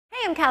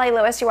Hi, I'm Callie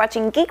Lewis. You're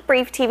watching Geek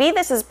Brief TV.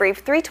 This is Brief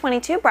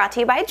 322 brought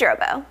to you by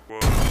Drobo.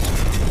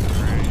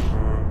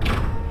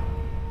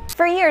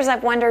 For years,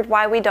 I've wondered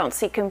why we don't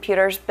see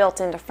computers built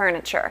into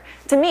furniture.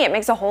 To me, it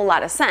makes a whole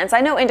lot of sense. I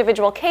know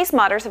individual case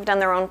modders have done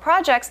their own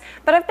projects,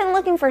 but I've been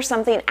looking for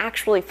something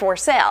actually for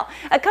sale.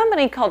 A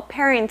company called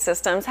Pairing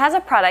Systems has a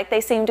product they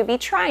seem to be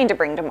trying to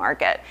bring to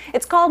market.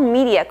 It's called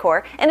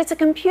MediaCore, and it's a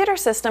computer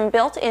system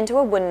built into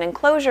a wooden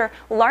enclosure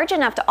large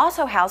enough to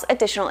also house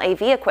additional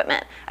AV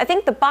equipment. I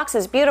think the box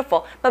is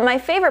beautiful, but my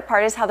favorite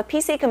part is how the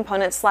PC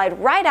components slide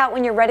right out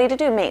when you're ready to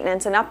do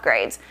maintenance and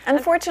upgrades.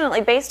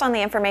 Unfortunately, based on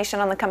the information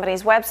on the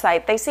company's website,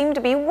 they seem to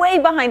be way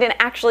behind in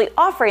actually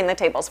offering the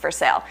tables for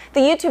sale. The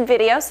YouTube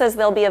video says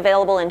they'll be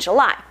available in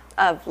July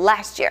of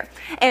last year.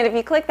 And if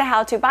you click the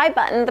How to Buy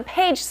button, the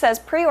page says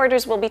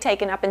pre-orders will be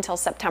taken up until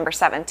September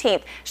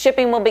 17th.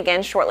 Shipping will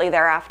begin shortly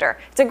thereafter.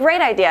 It's a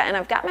great idea, and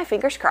I've got my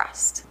fingers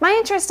crossed. My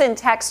interest in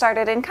tech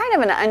started in kind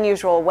of an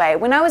unusual way.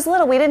 When I was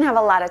little, we didn't have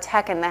a lot of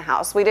tech in the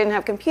house. We didn't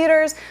have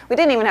computers. We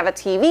didn't even have a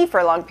TV for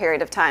a long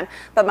period of time.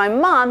 But my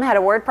mom had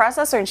a word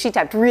processor, and she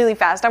typed really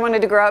fast. I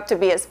wanted to grow up to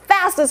be as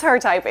fast as her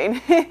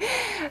typing.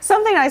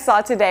 Something I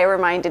saw today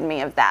reminded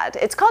me of that.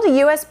 It's called a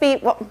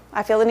USB, well,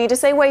 I feel the need to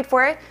say wait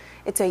for it.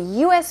 It's a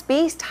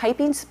USB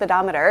typing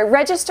speedometer. It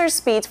registers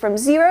speeds from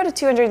 0 to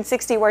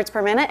 260 words per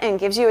minute and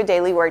gives you a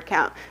daily word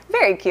count.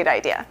 Very cute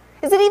idea.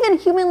 Is it even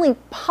humanly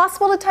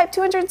possible to type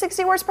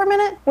 260 words per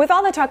minute? With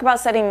all the talk about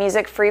setting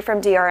music free from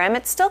DRM,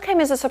 it still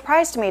came as a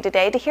surprise to me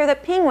today to hear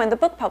that Penguin, the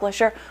book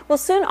publisher, will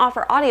soon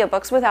offer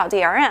audiobooks without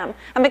DRM.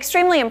 I'm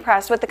extremely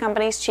impressed with the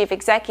company's chief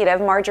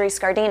executive, Marjorie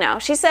Scardino.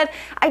 She said,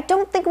 "I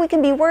don't think we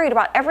can be worried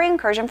about every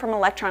incursion from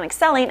electronic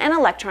selling and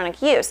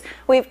electronic use.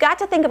 We've got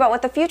to think about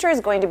what the future is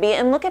going to be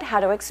and look at how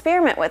to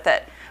experiment with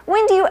it."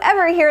 When do you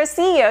ever hear a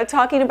CEO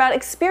talking about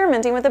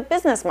experimenting with a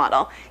business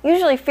model?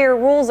 Usually fear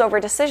rules over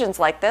decisions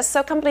like this,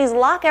 so companies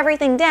lock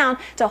everything down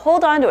to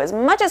hold on to as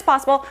much as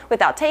possible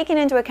without taking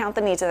into account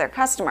the needs of their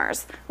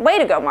customers. Way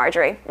to go,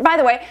 Marjorie. By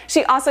the way,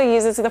 she also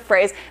uses the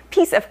phrase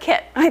piece of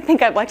kit. I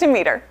think I'd like to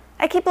meet her.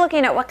 I keep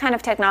looking at what kind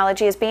of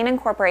technology is being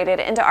incorporated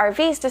into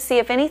RVs to see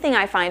if anything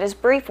I find is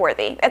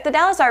brief-worthy. At the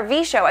Dallas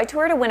RV show, I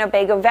toured a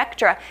Winnebago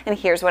Vectra, and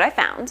here's what I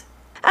found.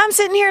 I'm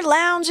sitting here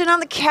lounging on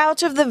the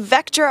couch of the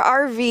Vectra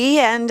RV,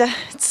 and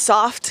it's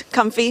soft,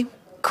 comfy.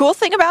 Cool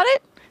thing about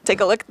it, take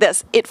a look at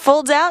this. It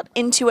folds out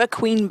into a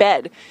queen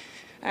bed.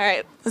 All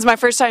right, this is my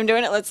first time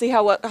doing it. Let's see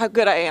how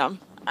good I am.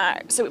 All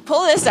right, so we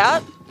pull this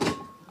out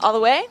all the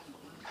way.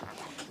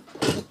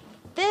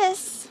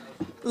 This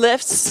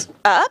lifts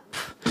up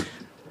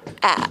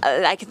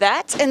like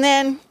that, and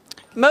then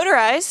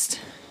motorized.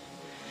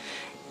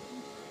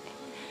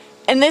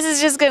 And this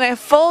is just gonna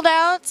fold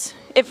out.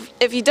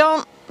 If you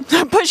don't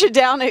push it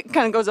down, it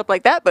kind of goes up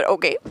like that, but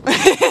okay.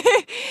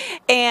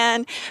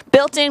 And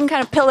built-in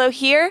kind of pillow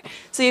here,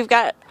 so you've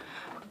got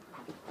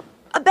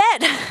a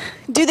bed.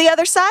 Do the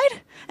other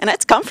side, and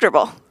it's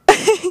comfortable.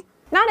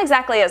 Not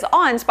exactly as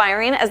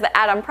awe-inspiring as the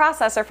Atom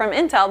processor from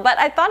Intel, but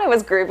I thought it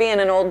was groovy in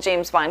an old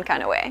James Bond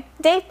kind of way.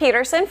 Dave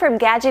Peterson from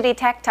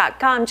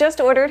GadgetyTech.com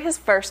just ordered his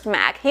first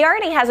Mac. He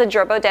already has a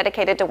Drobo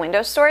dedicated to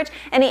Windows storage,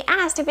 and he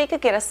asked if he could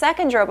get a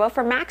second Drobo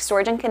for Mac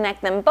storage and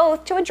connect them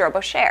both to a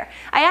Drobo share.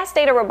 I asked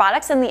Data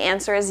Robotics, and the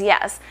answer is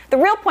yes. The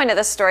real point of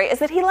this story is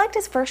that he liked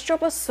his first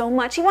Drobo so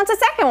much he wants a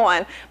second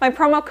one. My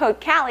promo code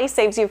Callie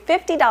saves you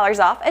 $50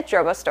 off at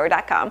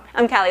drobostore.com.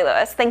 I'm Callie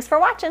Lewis. Thanks for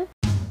watching.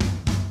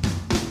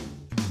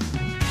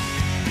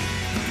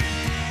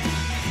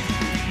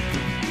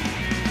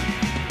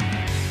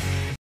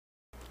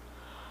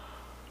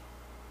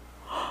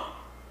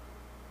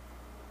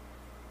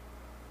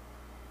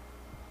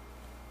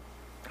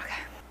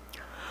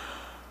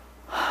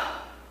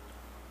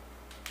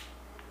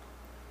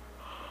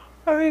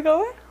 Are we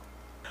going?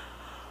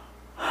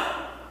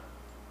 I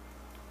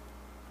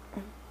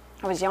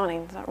was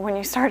yawning when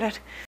you started.